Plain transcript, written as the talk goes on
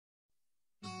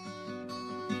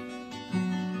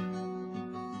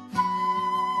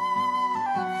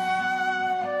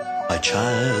My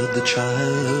child, the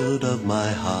child of my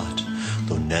heart,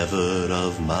 though never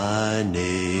of my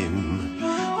name,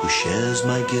 who shares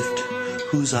my gift,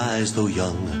 whose eyes, though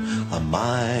young, are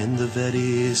mine the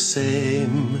very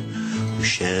same, who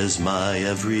shares my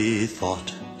every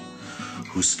thought,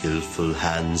 whose skillful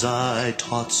hands I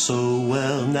taught so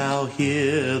well. Now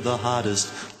hear the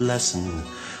hardest lesson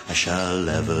I shall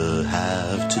ever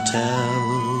have to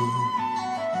tell.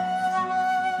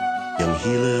 Young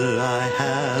healer, I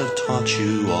have taught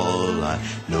you all I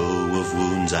know of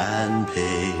wounds and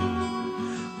pain,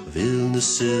 of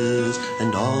illnesses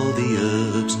and all the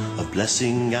herbs, of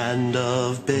blessing and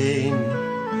of bane,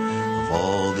 of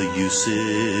all the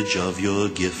usage of your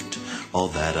gift, all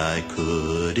that I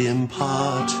could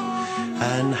impart,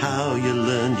 and how you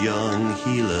learned, young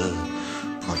healer,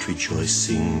 brought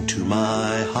rejoicing to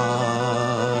my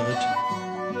heart.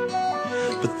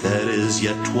 But there is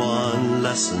yet one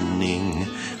lessoning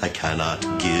I cannot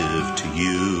give to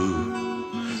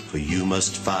you, for you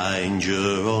must find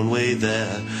your own way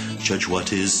there, judge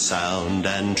what is sound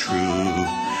and true.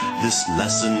 This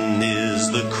lesson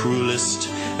is the cruelest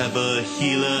ever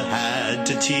healer had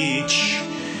to teach.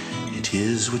 It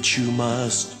is what you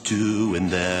must do when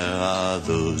there are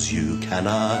those you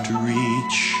cannot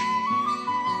reach.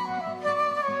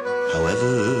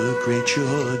 However great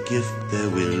your gift, there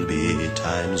will be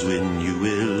times when you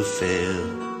will fail.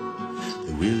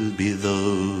 There will be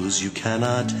those you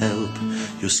cannot help,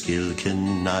 your skill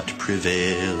cannot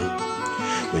prevail.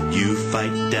 When you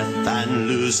fight death and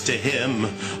lose to him,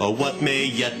 or what may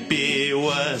yet be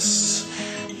worse,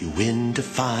 you win to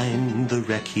find the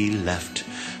wreck he left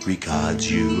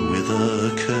regards you with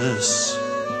a curse.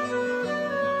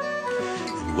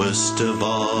 Worst of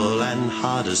all and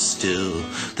hardest still,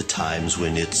 the times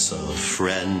when it's a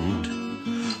friend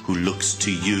who looks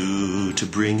to you to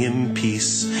bring him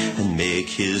peace and make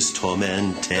his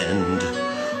torment end.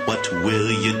 What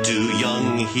will you do,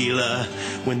 young healer,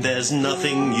 when there's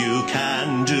nothing you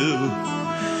can do?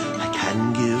 I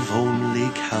can give only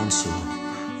counsel,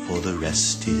 for the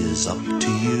rest is up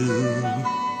to you.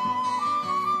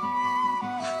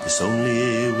 This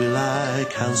only will I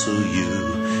counsel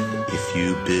you, if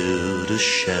you build a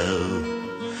shell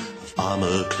of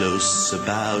armor close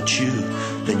about you,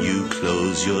 then you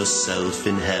close yourself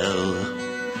in hell.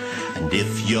 And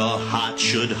if your heart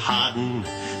should harden,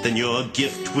 then your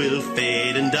gift will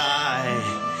fade and die,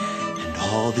 and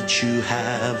all that you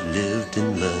have lived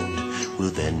and learned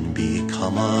will then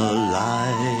become a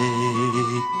lie.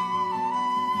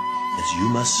 As you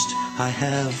must, I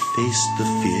have faced the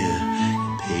fear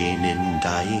and pain in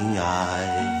dying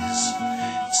eyes.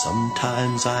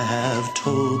 Sometimes I have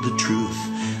told the truth,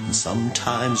 and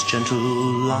sometimes gentle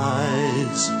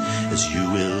lies. As you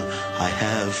will, I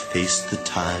have faced the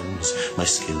times my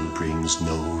skill brings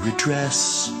no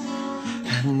redress,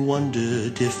 and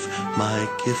wondered if my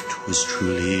gift was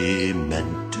truly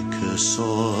meant to curse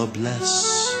or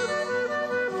bless.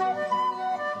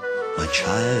 My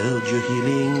child, your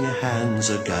healing hands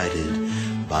are guided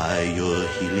by your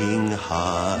healing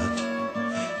heart.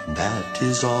 That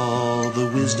is all the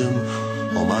wisdom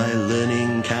all my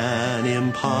learning can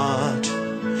impart.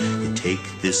 You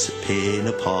take this pain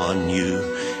upon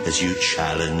you as you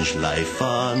challenge life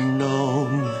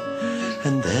unknown,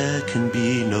 and there can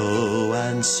be no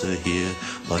answer here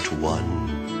but one,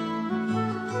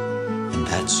 and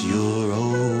that's your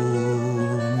own.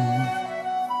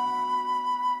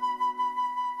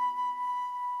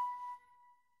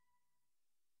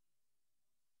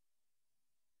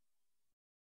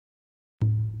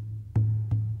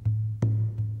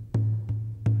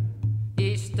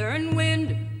 Eastern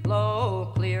wind,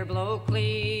 blow clear, blow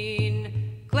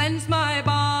clean, cleanse my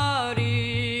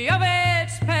body of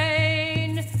its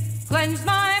pain, cleanse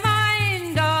my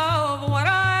mind of what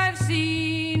I've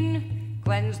seen,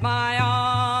 cleanse my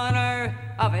honor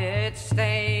of its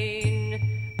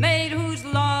stain. Maid whose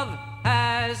love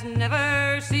has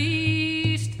never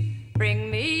ceased, bring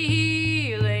me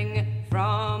healing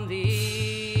from the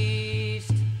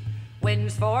east.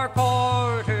 Winds four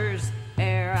quarters,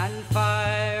 air and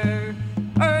fire,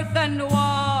 earth and water.